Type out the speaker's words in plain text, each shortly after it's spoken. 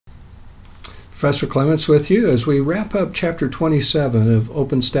Professor Clements with you as we wrap up Chapter 27 of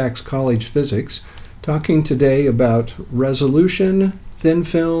OpenStax College Physics, talking today about resolution, thin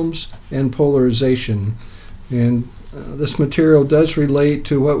films, and polarization. And this material does relate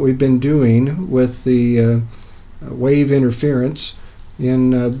to what we've been doing with the wave interference. In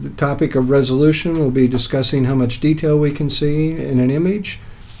the topic of resolution, we'll be discussing how much detail we can see in an image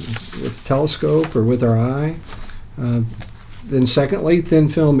with a telescope or with our eye. Then secondly, thin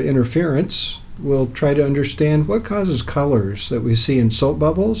film interference. We'll try to understand what causes colors that we see in soap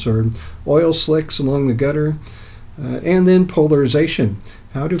bubbles or oil slicks along the gutter. And then polarization.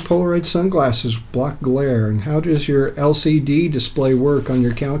 How do Polaroid sunglasses block glare? And how does your LCD display work on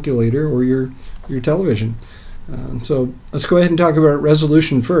your calculator or your television? So let's go ahead and talk about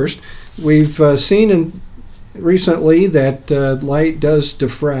resolution first. We've seen recently that light does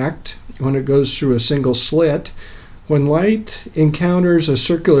diffract when it goes through a single slit. When light encounters a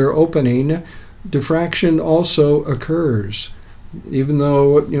circular opening, diffraction also occurs. Even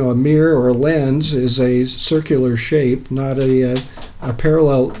though a mirror or a lens is a circular shape, not a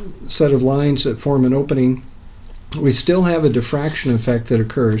parallel set of lines that form an opening, we still have a diffraction effect that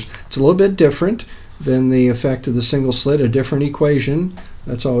occurs. It's a little bit different than the effect of the single slit, a different equation.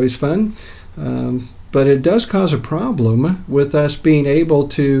 That's always fun. But it does cause a problem with us being able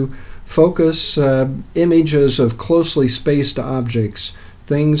to focus images of closely spaced objects.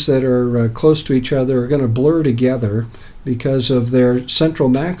 Things that are close to each other are going to blur together because of their central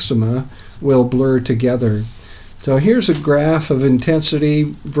maxima will blur together. So here's a graph of intensity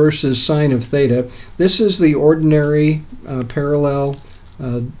versus sine of theta. This is the ordinary parallel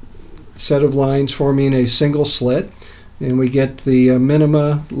set of lines forming a single slit, and we get the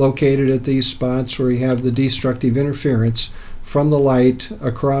minima located at these spots where we have the destructive interference from the light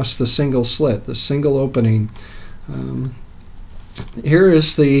across the single slit, the single opening. Here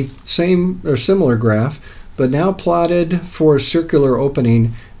is the same or similar graph, but now plotted for a circular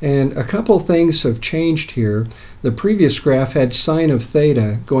opening, and a couple things have changed here. The previous graph had sine of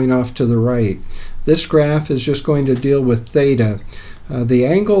theta going off to the right. This graph is just going to deal with theta. The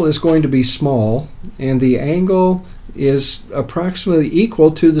angle is going to be small, and the angle is approximately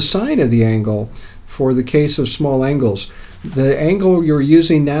equal to the sine of the angle for the case of small angles. The angle you're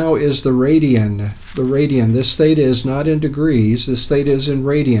using now is the radian. The radian. This theta is not in degrees. This theta is in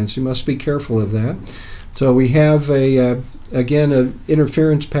radians. You must be careful of that. So we have again an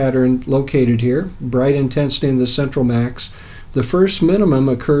interference pattern located here. Bright intensity in the central max. The first minimum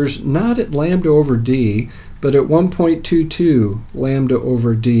occurs not at lambda over d, but at 1.22 lambda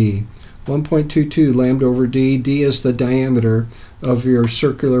over d. 1.22 lambda over d. D is the diameter of your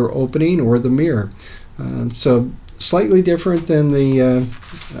circular opening or the mirror. So slightly different than the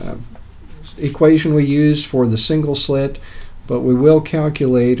equation we use for the single slit, but we will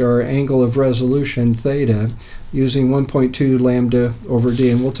calculate our angle of resolution theta using 1.2 lambda over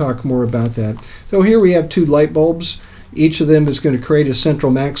d, and we'll talk more about that. So here we have two light bulbs. Each of them is going to create a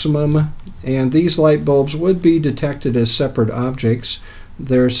central maximum, and these light bulbs would be detected as separate objects.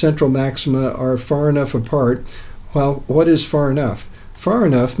 Their central maxima are far enough apart. Well, what is far enough? Far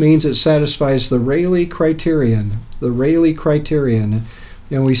enough means it satisfies the Rayleigh Criterion. The Rayleigh Criterion.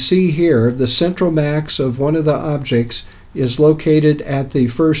 And we see here the central max of one of the objects is located at the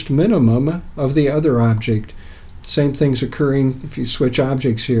first minimum of the other object. Same thing's occurring if you switch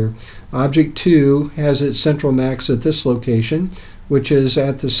objects here. Object 2 has its central max at this location, which is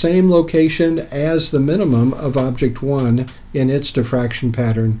at the same location as the minimum of object 1 in its diffraction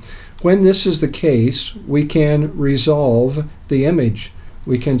pattern. When this is the case, we can resolve the image.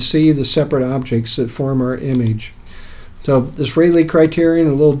 We can see the separate objects that form our image. So this Rayleigh Criterion,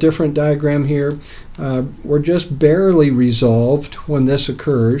 a little different diagram here. We're just barely resolved when this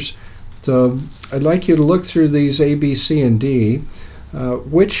occurs. So I'd like you to look through these A, B, C, and D.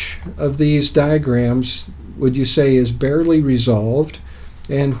 Which of these diagrams would you say is barely resolved,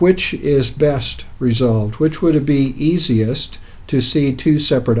 and which is best resolved? Which would it be easiest to see two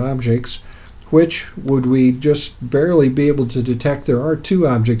separate objects? Which would we just barely be able to detect there are two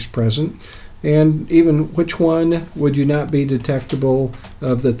objects present? And even which one would you not be detectable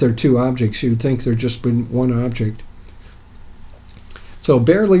of that there are two objects? You'd think there's just been one object. So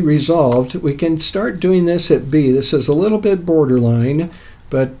barely resolved, we can start doing this at B. This is a little bit borderline,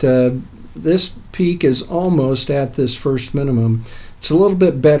 but this peak is almost at this first minimum. It's a little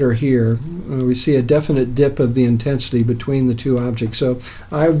bit better here. We see a definite dip of the intensity between the two objects. So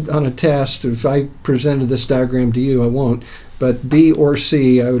on a test, if I presented this diagram to you, I won't, but B or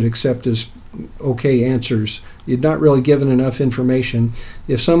C I would accept as okay answers you're not really given enough information.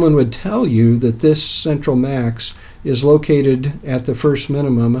 If someone would tell you that this central max is located at the first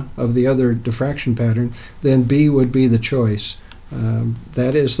minimum of the other diffraction pattern, then B would be the choice.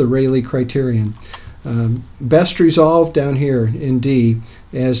 That is the Rayleigh Criterion. Best resolved down here in D,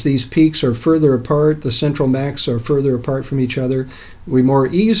 as these peaks are further apart, the central max are further apart from each other, we more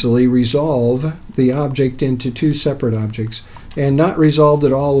easily resolve the object into two separate objects. And not resolved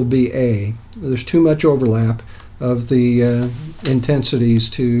at all would be A. There's too much overlap of the intensities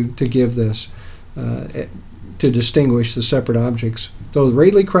to give this, to distinguish the separate objects. So the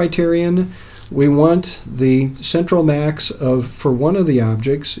Rayleigh Criterion, we want the central max for one of the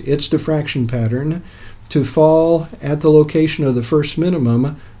objects, its diffraction pattern, to fall at the location of the first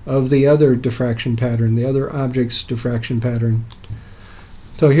minimum of the other diffraction pattern, the other object's diffraction pattern.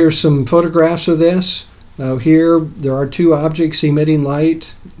 So here's some photographs of this. Here there are two objects emitting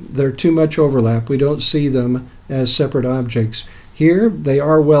light. There's too much overlap. We don't see them as separate objects. Here they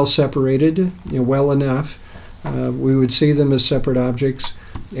are well separated, well enough. We would see them as separate objects.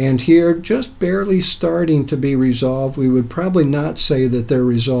 And here, just barely starting to be resolved, we would probably not say that they're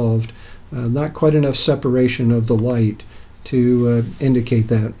resolved. Not quite enough separation of the light to indicate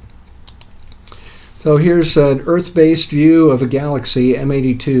that. So here's an Earth-based view of a galaxy,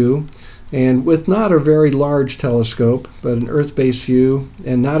 M82, and with not a very large telescope, but an Earth-based view,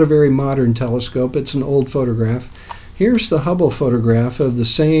 and not a very modern telescope. It's an old photograph. Here's the Hubble photograph of the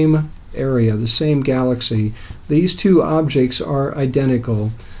same area, the same galaxy. These two objects are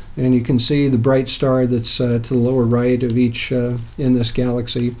identical, and you can see the bright star that's to the lower right of each in this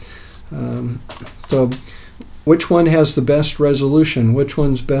galaxy. So which one has the best resolution? Which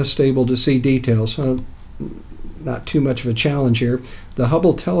one's best able to see details? Not too much of a challenge here. The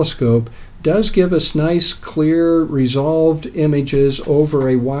Hubble telescope does give us nice, clear, resolved images over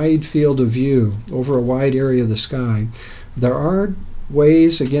a wide field of view, over a wide area of the sky. There are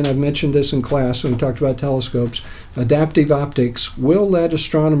ways, again, I've mentioned this in class when we talked about telescopes, adaptive optics will let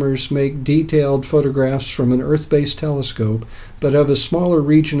astronomers make detailed photographs from an Earth-based telescope, but of a smaller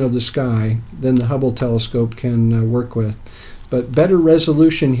region of the sky than the Hubble telescope can work with. But better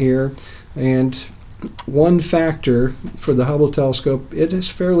resolution here, and one factor for the Hubble telescope, it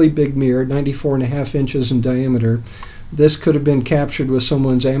is fairly big mirror, 94.5 inches in diameter. This could have been captured with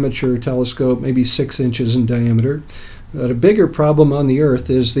someone's amateur telescope, maybe 6 inches in diameter. But a bigger problem on the Earth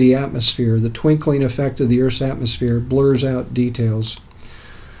is the atmosphere. The twinkling effect of the Earth's atmosphere blurs out details.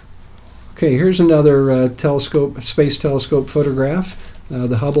 Okay, here's another space telescope photograph,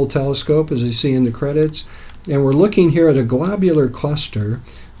 the Hubble telescope, as you see in the credits. And we're looking here at a globular cluster.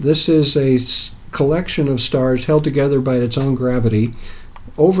 This is a collection of stars held together by its own gravity.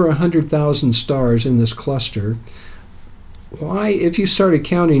 Over 100,000 stars in this cluster. Why, if you started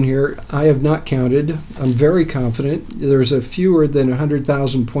counting here, I have not counted. I'm very confident there's fewer than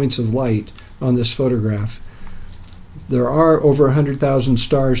 100,000 points of light on this photograph. There are over 100,000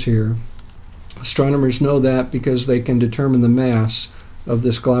 stars here. Astronomers know that because they can determine the mass of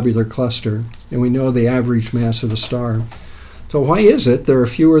this globular cluster, and we know the average mass of a star. So why is it there are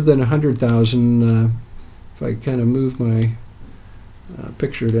fewer than 100,000? If I kind of move my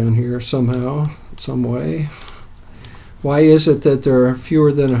picture down here somehow, some way. Why is it that there are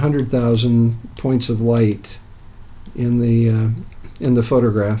fewer than 100,000 points of light in the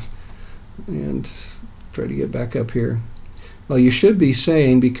photograph? And try to get back up here. Well, you should be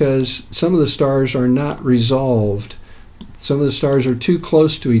saying because some of the stars are not resolved. Some of the stars are too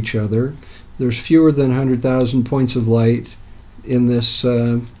close to each other. There's fewer than 100,000 points of light in this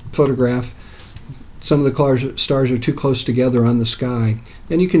photograph. Some of the stars are too close together on the sky.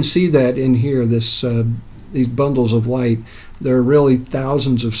 And you can see that in here, these bundles of light. There are really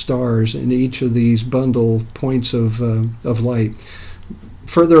thousands of stars in each of these bundle points of light.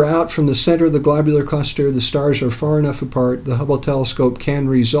 Further out from the center of the globular cluster, the stars are far enough apart, the Hubble telescope can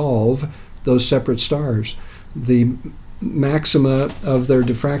resolve those separate stars. The maxima of their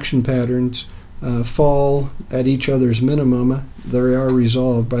diffraction patterns fall at each other's minimum. They are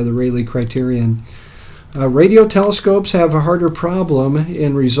resolved by the Rayleigh Criterion. Radio telescopes have a harder problem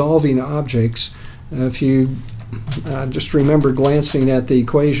in resolving objects. If you just remember glancing at the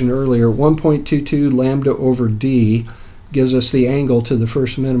equation earlier, 1.22 lambda over d gives us the angle to the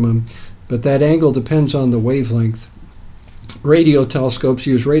first minimum, but that angle depends on the wavelength. Radio telescopes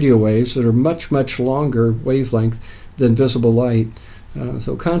use radio waves that are much, much longer wavelength than visible light.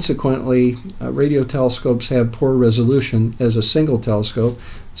 So consequently, radio telescopes have poor resolution as a single telescope.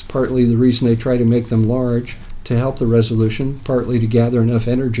 It's partly the reason they try to make them large to help the resolution, partly to gather enough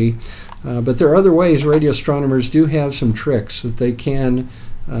energy. But there are other ways. Radio astronomers do have some tricks that they can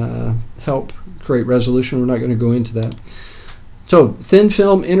help create resolution. We're not going to go into that. So thin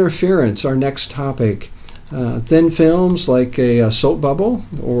film interference, our next topic. Thin films like a soap bubble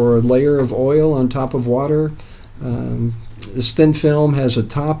or a layer of oil on top of water. This thin film has a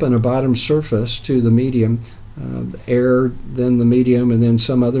top and a bottom surface to the medium, air, then the medium, and then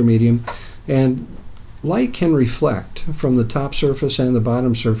some other medium. And light can reflect from the top surface and the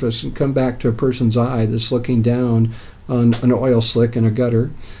bottom surface and come back to a person's eye that's looking down on an oil slick in a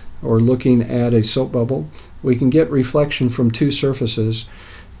gutter or looking at a soap bubble. We can get reflection from two surfaces.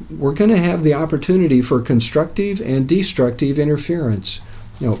 We're going to have the opportunity for constructive and destructive interference.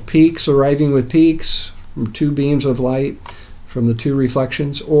 Peaks arriving with peaks from two beams of light from the two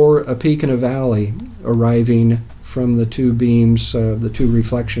reflections, or a peak and a valley arriving from the two beams, the two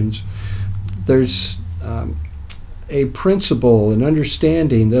reflections. There's a principle, an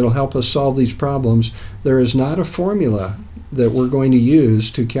understanding that'll help us solve these problems. There is not a formula that we're going to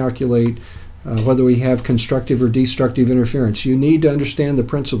use to calculate whether we have constructive or destructive interference. You need to understand the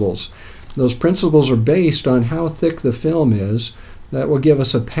principles. Those principles are based on how thick the film is. That will give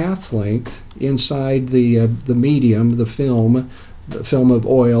us a path length inside the medium, the film of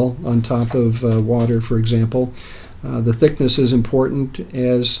oil on top of water, for example. The thickness is important.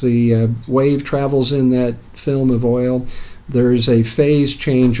 As the wave travels in that film of oil, there is a phase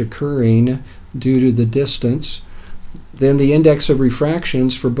change occurring due to the distance. Then the index of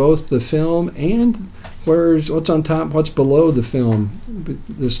refractions for both the film and what's on top, what's below the film,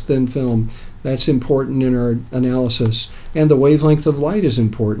 this thin film. That's important in our analysis. And the wavelength of light is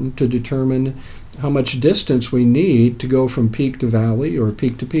important to determine how much distance we need to go from peak to valley or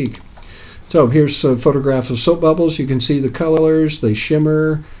peak to peak. So here's a photograph of soap bubbles. You can see the colors, they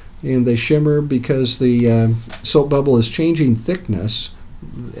shimmer, and they shimmer because the soap bubble is changing thickness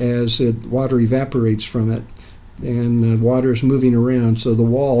as water evaporates from it. And water is moving around, so the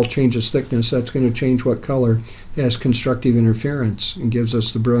wall changes thickness. That's going to change what color. It has constructive interference and gives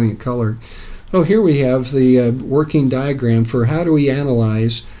us the brilliant color. Oh, here we have the working diagram for how do we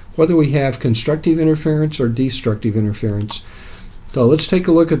analyze whether we have constructive interference or destructive interference. So let's take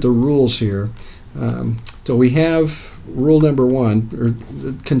a look at the rules here. So we have rule number one, or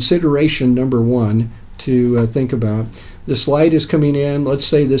consideration number one to think about. This light is coming in. Let's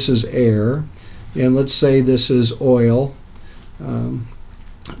say this is air. And let's say this is oil.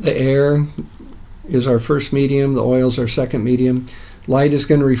 The air is our first medium, the oil is our second medium. Light is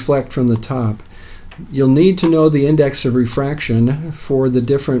going to reflect from the top. You'll need to know the index of refraction for the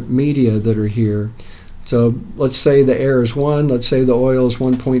different media that are here. So let's say the air is 1, let's say the oil is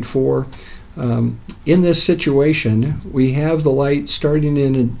 1.4. In this situation, we have the light starting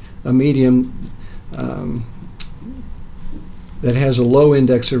in a medium that has a low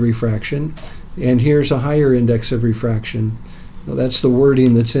index of refraction. And here's a higher index of refraction. Now that's the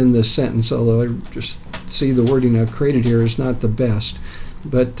wording that's in this sentence, although I just see the wording I've created here is not the best.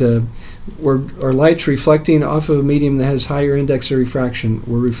 But our light's reflecting off of a medium that has higher index of refraction.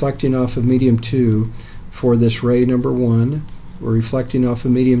 We're reflecting off of medium 2 for this ray number 1. We're reflecting off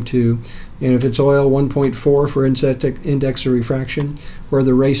of medium 2. And if it's oil, 1.4 for index of refraction. Where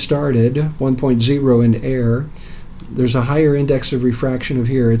the ray started, 1.0 in air. There's a higher index of refraction of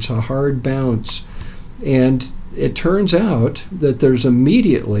here. It's a hard bounce. And it turns out that there's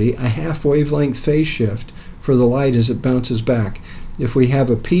immediately a half wavelength phase shift for the light as it bounces back. If we have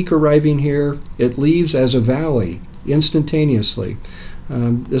a peak arriving here, it leaves as a valley instantaneously.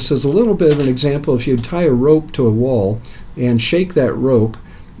 This is a little bit of an example. If you tie a rope to a wall and shake that rope,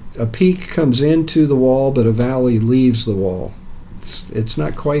 a peak comes into the wall, but a valley leaves the wall. It's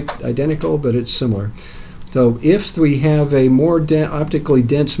not quite identical, but it's similar. So if we have a more optically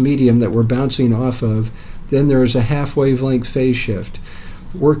dense medium that we're bouncing off of, then there is a half wavelength phase shift.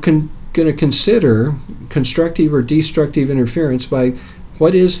 We're going to consider constructive or destructive interference by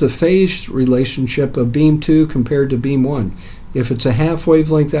what is the phase relationship of beam 2 compared to beam 1. If it's a half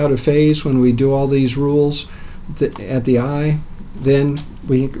wavelength out of phase when we do all these rules at the eye, then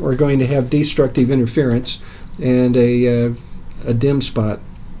we are going to have destructive interference and a dim spot,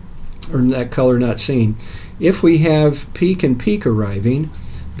 or that color not seen. If we have peak and peak arriving,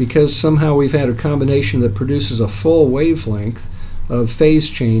 because somehow we've had a combination that produces a full wavelength of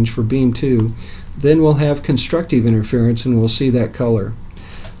phase change for beam 2, then we'll have constructive interference and we'll see that color.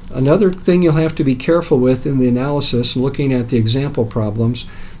 Another thing you'll have to be careful with in the analysis, looking at the example problems,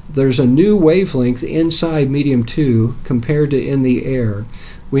 there's a new wavelength inside medium 2 compared to in the air.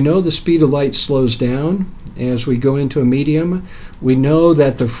 We know the speed of light slows down as we go into a medium. We know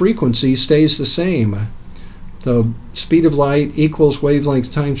that the frequency stays the same. So speed of light equals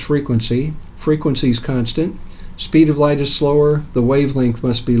wavelength times frequency. Frequency is constant. speed of light is slower, the wavelength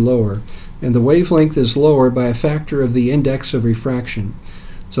must be lower. And the wavelength is lower by a factor of the index of refraction.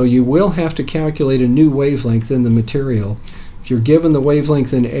 So you will have to calculate a new wavelength in the material. If you're given the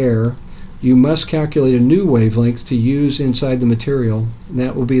wavelength in air, you must calculate a new wavelength to use inside the material, and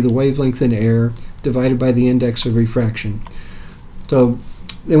that will be the wavelength in air divided by the index of refraction. So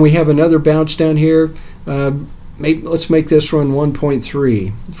then we have another bounce down here. Let's make this run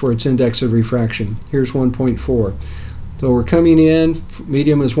 1.3 for its index of refraction. Here's 1.4. So we're coming in,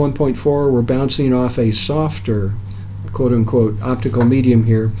 medium is 1.4, we're bouncing off a softer, quote-unquote, optical medium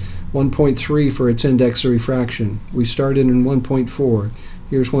here, 1.3 for its index of refraction. We started in 1.4.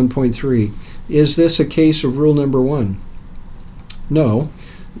 Here's 1.3. Is this a case of rule number 1? No.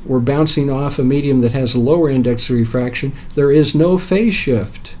 We're bouncing off a medium that has a lower index of refraction. There is no phase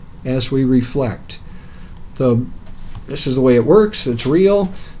shift as we reflect. So this is the way it works. It's real.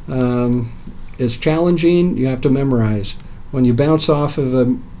 It's challenging. You have to memorize. When you bounce off of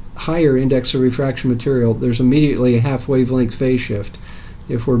a higher index of refraction material, there's immediately a half wavelength phase shift.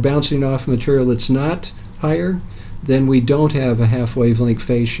 If we're bouncing off material that's not higher, then we don't have a half wavelength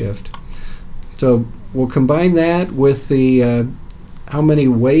phase shift. So we'll combine that with the how many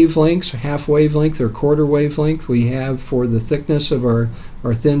wavelengths, half wavelength or quarter wavelength we have for the thickness of our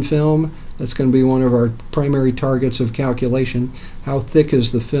thin film. That's going to be one of our primary targets of calculation. How thick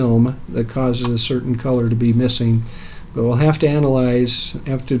is the film that causes a certain color to be missing? But we'll have to analyze,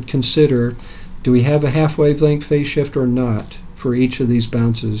 have to consider, do we have a half wavelength phase shift or not for each of these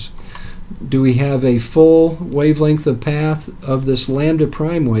bounces? Do we have a full wavelength of path of this lambda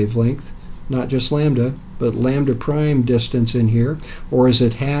prime wavelength, not just lambda, but lambda prime distance in here, or is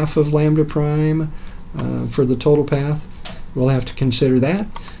it half of lambda prime for the total path? We'll have to consider that.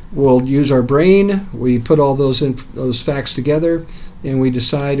 We'll use our brain. We put all those facts together, and we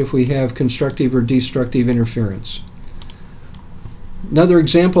decide if we have constructive or destructive interference. Another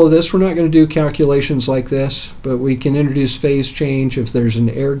example of this, we're not going to do calculations like this, but we can introduce phase change if there's an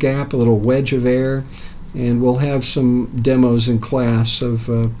air gap, a little wedge of air, and we'll have some demos in class of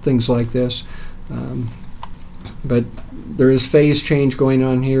things like this. But there is phase change going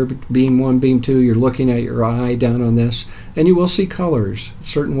on here, beam 1, beam 2, you're looking at your eye down on this, and you will see colors.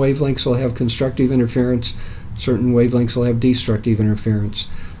 Certain wavelengths will have constructive interference, certain wavelengths will have destructive interference.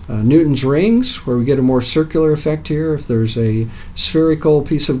 Newton's rings, where we get a more circular effect here. If there's a spherical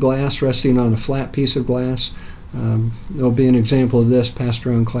piece of glass resting on a flat piece of glass, there'll be an example of this passed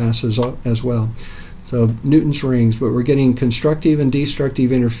around class as well. So Newton's rings, but we're getting constructive and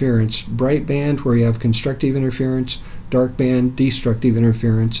destructive interference. Bright band where you have constructive interference, dark band destructive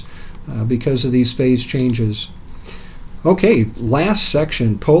interference because of these phase changes. Okay, last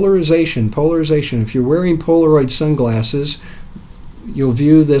section, polarization. Polarization. If you're wearing Polaroid sunglasses, you'll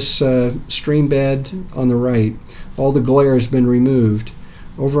view this stream bed on the right. All the glare has been removed.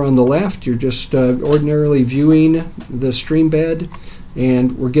 Over on the left, you're just ordinarily viewing the stream bed,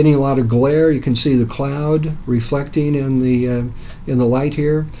 and we're getting a lot of glare. You can see the cloud reflecting in the light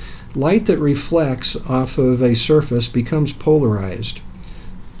here. Light that reflects off of a surface becomes polarized.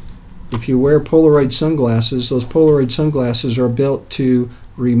 If you wear Polaroid sunglasses, those Polaroid sunglasses are built to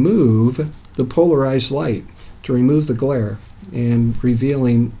remove the polarized light, to remove the glare and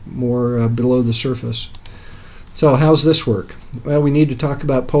revealing more below the surface. So how's this work? Well, we need to talk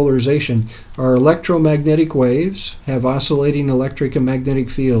about polarization. Our electromagnetic waves have oscillating electric and magnetic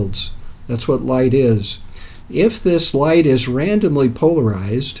fields. That's what light is. If this light is randomly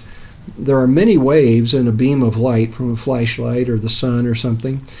polarized, there are many waves in a beam of light from a flashlight or the sun or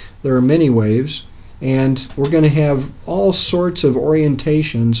something. There are many waves, and we're going to have all sorts of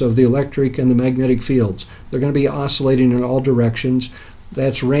orientations of the electric and the magnetic fields. They're going to be oscillating in all directions.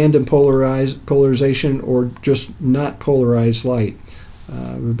 That's random polarization or just not polarized light.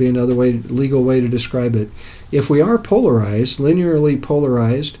 Would be another legal way to describe it. If we are polarized, linearly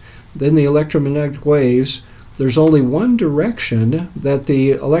polarized, then the electromagnetic waves, there's only one direction that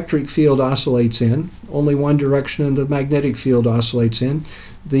the electric field oscillates in, only one direction the magnetic field oscillates in.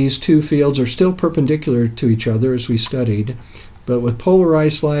 These two fields are still perpendicular to each other as we studied, but with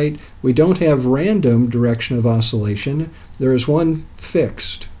polarized light, we don't have random direction of oscillation. There is one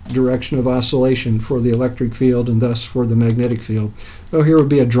fixed direction of oscillation for the electric field and thus for the magnetic field. So here would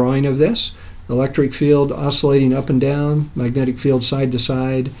be a drawing of this. Electric field oscillating up and down, magnetic field side to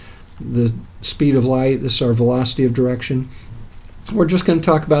side, the speed of light, this is our velocity of direction. We're just going to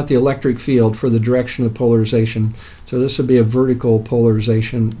talk about the electric field for the direction of polarization. So this would be a vertical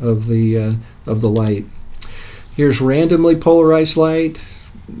polarization of the light. Here's randomly polarized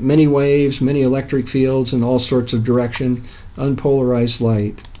light, many waves, many electric fields in all sorts of direction, unpolarized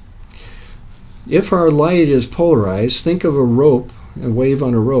light. If our light is polarized, think of a rope, a wave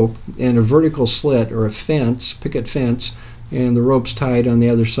on a rope, and a vertical slit or a fence, picket fence, and the rope's tied on the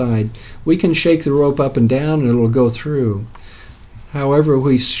other side. We can shake the rope up and down and it'll go through. However, if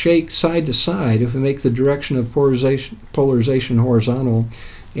we shake side to side, if we make the direction of polarization horizontal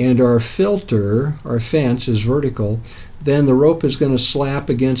and our filter, our fence, is vertical, then the rope is going to slap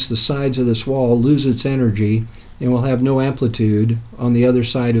against the sides of this wall, lose its energy, and will have no amplitude on the other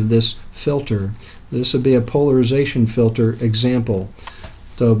side of this filter. This would be a polarization filter example.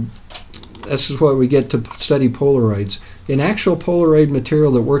 So this is what we get to study Polaroids. In actual Polaroid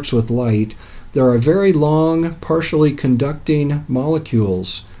material that works with light, there are very long, partially conducting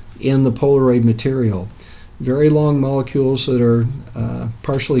molecules in the Polaroid material. Very long molecules that are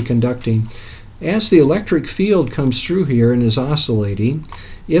partially conducting. As the electric field comes through here and is oscillating,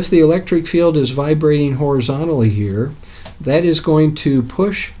 if the electric field is vibrating horizontally here, that is going to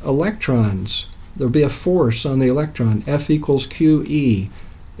push electrons. There'll be a force on the electron, F equals QE.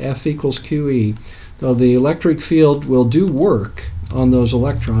 F equals QE. So the electric field will do work on those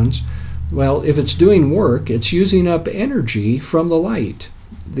electrons. Well, if it's doing work, it's using up energy from the light.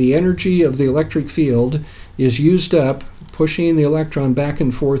 The energy of the electric field is used up, pushing the electron back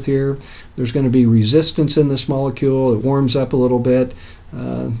and forth here. There's going to be resistance in this molecule. It warms up a little bit.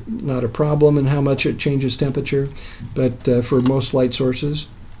 Not a problem in how much it changes temperature, but for most light sources.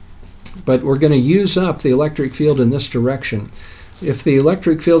 But we're going to use up the electric field in this direction. If the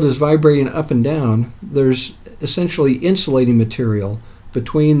electric field is vibrating up and down, there's essentially insulating material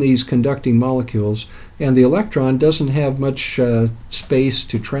between these conducting molecules, and the electron doesn't have much space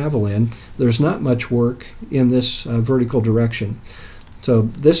to travel in. There's not much work in this vertical direction. So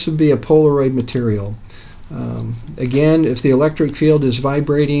this would be a Polaroid material. Again, if the electric field is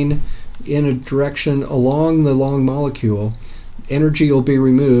vibrating in a direction along the long molecule, energy will be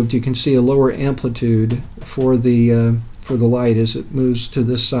removed. You can see a lower amplitude for the light as it moves to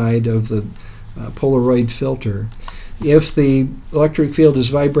this side of the Polaroid filter. If the electric field is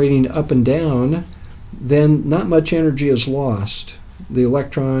vibrating up and down, then not much energy is lost. The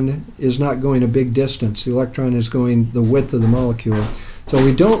electron is not going a big distance. The electron is going the width of the molecule. So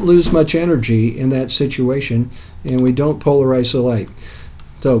we don't lose much energy in that situation, and we don't polarize the light.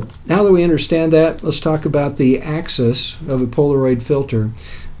 So now that we understand that, let's talk about the axis of a Polaroid filter.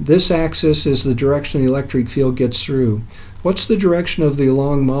 This axis is the direction the electric field gets through. What's the direction of the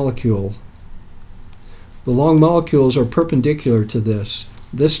long molecule? The long molecules are perpendicular to this.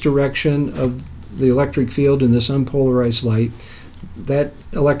 This direction of the electric field in this unpolarized light, that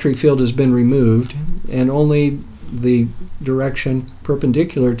electric field has been removed, and only the direction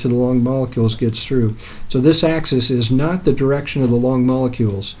perpendicular to the long molecules gets through. So this axis is not the direction of the long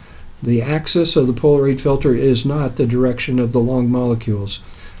molecules. The axis of the Polaroid filter is not the direction of the long molecules.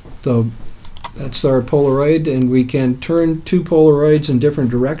 So that's our Polaroid, and we can turn two Polaroids in different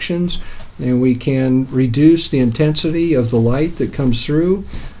directions, and we can reduce the intensity of the light that comes through.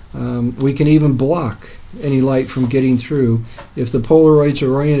 We can even block any light from getting through. If the Polaroids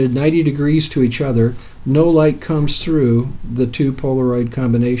are oriented 90 degrees to each other, no light comes through the two Polaroid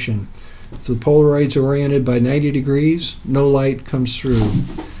combination. If the Polaroids are oriented by 90 degrees, no light comes through.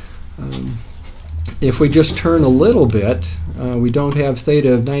 If we just turn a little bit, we don't have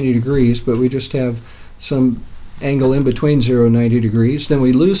theta of 90 degrees, but we just have some angle in between 0 and 90 degrees, then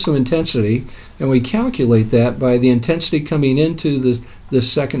we lose some intensity, and we calculate that by the intensity coming into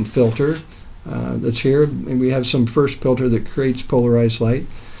this second filter that's here. And we have some first filter that creates polarized light.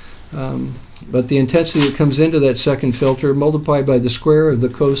 But the intensity that comes into that second filter multiplied by the square of the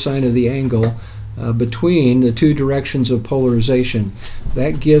cosine of the angle between the two directions of polarization.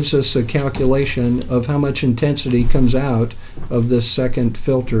 That gives us a calculation of how much intensity comes out of this second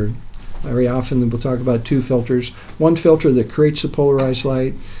filter. Very often we'll talk about two filters. One filter that creates the polarized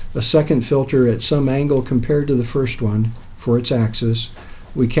light, a second filter at some angle compared to the first one for its axis.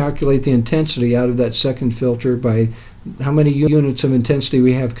 We calculate the intensity out of that second filter by how many units of intensity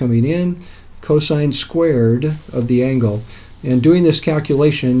we have coming in, cosine squared of the angle. And doing this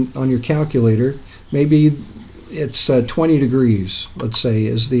calculation on your calculator, maybe it's 20 degrees, let's say,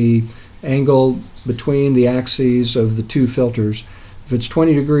 is the angle between the axes of the two filters. If it's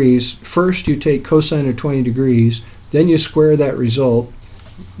 20 degrees, first you take cosine of 20 degrees, then you square that result,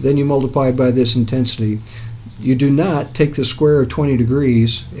 then you multiply by this intensity. You do not take the square of 20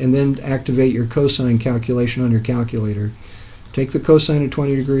 degrees and then activate your cosine calculation on your calculator. Take the cosine of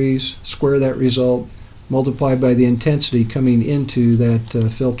 20 degrees, square that result, multiply by the intensity coming into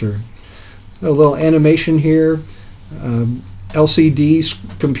that filter. A little animation here.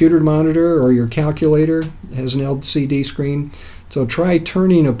 LCD computer monitor or your calculator has an LCD screen. So try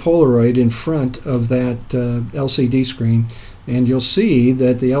turning a Polaroid in front of that LCD screen, and you'll see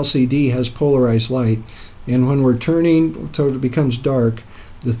that the LCD has polarized light. And when we're turning so it becomes dark,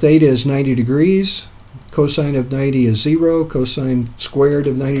 the theta is 90 degrees, cosine of 90 is 0, cosine squared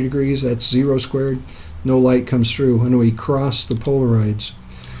of 90 degrees, that's 0 squared. No light comes through when we cross the Polaroids.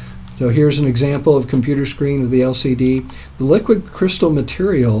 So here's an example of computer screen of the LCD. The liquid crystal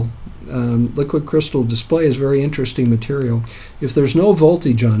material, liquid crystal display is very interesting material. If there's no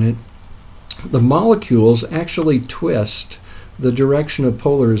voltage on it, the molecules actually twist the direction of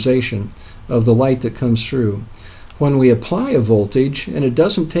polarization of the light that comes through. When we apply a voltage, and it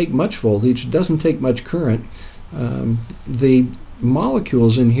doesn't take much voltage, it doesn't take much current, the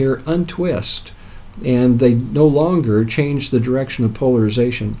molecules in here untwist, and they no longer change the direction of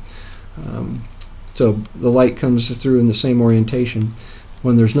polarization. So the light comes through in the same orientation.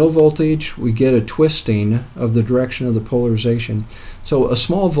 When there's no voltage, we get a twisting of the direction of the polarization. So a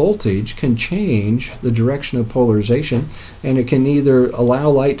small voltage can change the direction of polarization, and it can either allow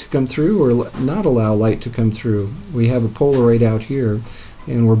light to come through or not allow light to come through. We have a Polaroid out here,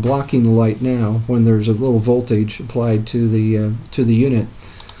 and we're blocking the light now when there's a little voltage applied to the unit.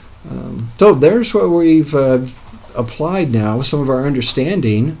 So there's what we've applied now, some of our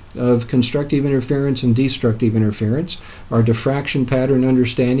understanding of constructive interference and destructive interference. Our diffraction pattern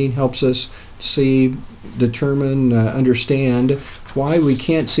understanding helps us see, determine, understand why we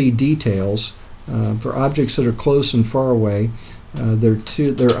can't see details for objects that are close and far away.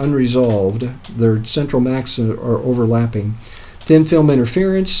 They're unresolved. Their central max are overlapping. Thin film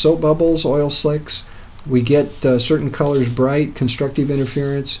interference, soap bubbles, oil slicks. We get certain colors bright, constructive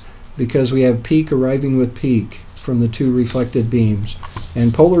interference, because we have peak arriving with peak from the two reflected beams.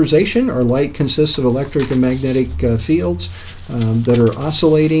 And polarization, or light, consists of electric and magnetic fields that are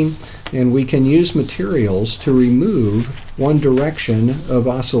oscillating, and we can use materials to remove one direction of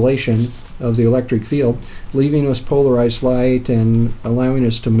oscillation of the electric field, leaving us polarized light and allowing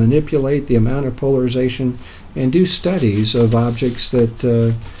us to manipulate the amount of polarization and do studies of objects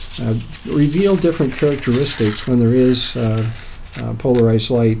that reveal different characteristics when there is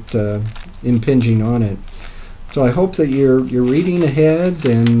polarized light impinging on it. So I hope that you're reading ahead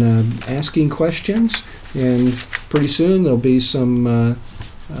and asking questions, and pretty soon there'll be some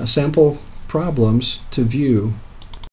sample problems to view.